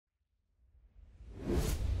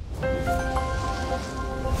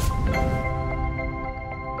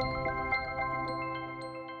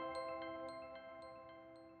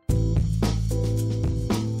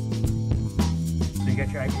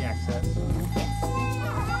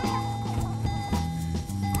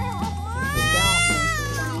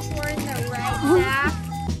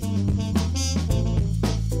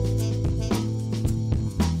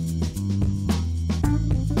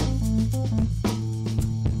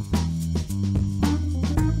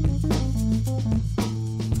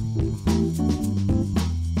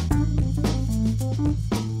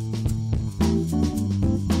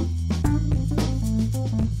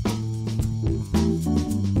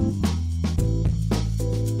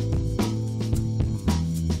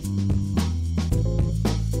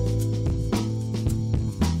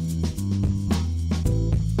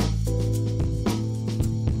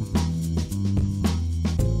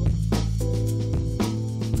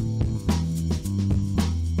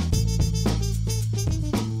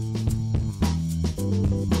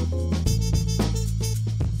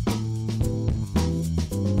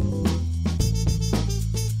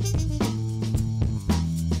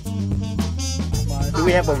Do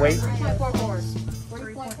we have a weight?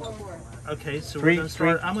 3.44. Okay, so we're gonna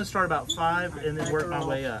start. I'm gonna start about 5 and then work my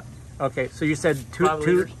way up. Okay, so you said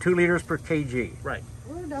 2 liters per kg. Right.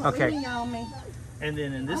 Okay. And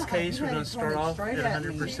then in this case, we're going to start off at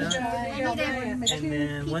 100%. And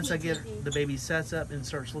then once I get the baby sets up and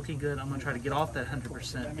starts looking good, I'm going to try to get off that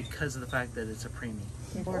 100% because of the fact that it's a premie.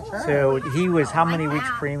 So he was how many weeks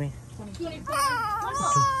premie?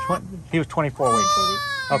 24. He was 24 weeks.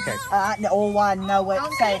 Okay. Oh, I know it.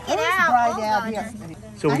 Say, who's right out here?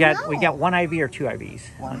 So we got 1 IV or 2 IVs?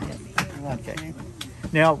 1. Okay.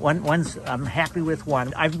 Now, one's I'm happy with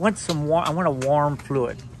one. I want I want a warm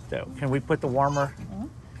fluid. So can we put the warmer?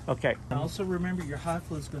 Okay. And also remember your high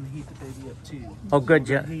flow is going to heat the baby up too. Oh, good.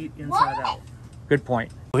 Yeah. Heat inside out. Good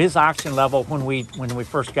point. His oxygen level when we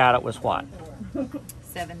first got it was what?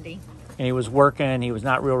 70. And he was working. He was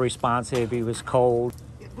not real responsive. He was cold.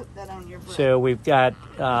 So we've got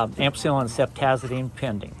ampicillin and ceftazidime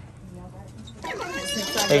pending.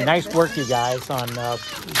 Hey, nice work, you guys, on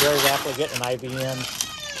very rapidly getting an IV in.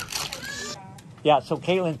 Yeah, so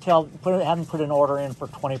Caitlin, have them put an order in for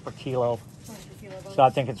 20 per kilo. So I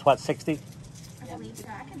think it's what, 60? I believe so.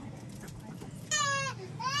 I can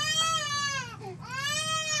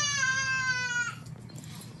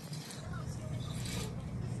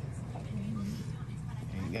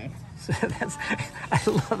So I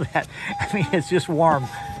love that. I mean, it's just warm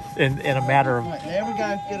in a matter of... Right, there we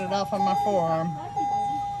go. Get it off on my forearm.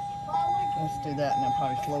 Let's do that and then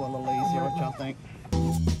probably flow a little easier. What y'all think?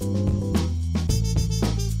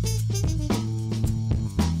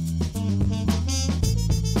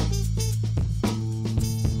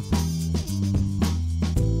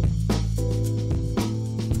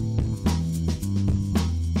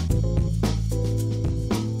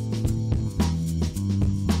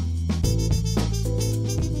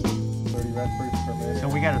 So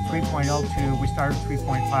we got a 3.02. We started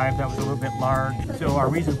 3.5. That was a little bit large. So our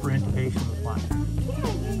reason for intubation was what?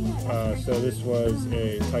 So this was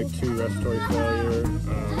a type 2 respiratory failure,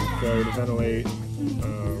 failure to ventilate.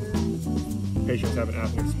 Patients having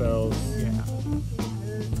apneic spells. Yeah.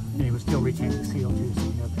 And he was still retaining CO2.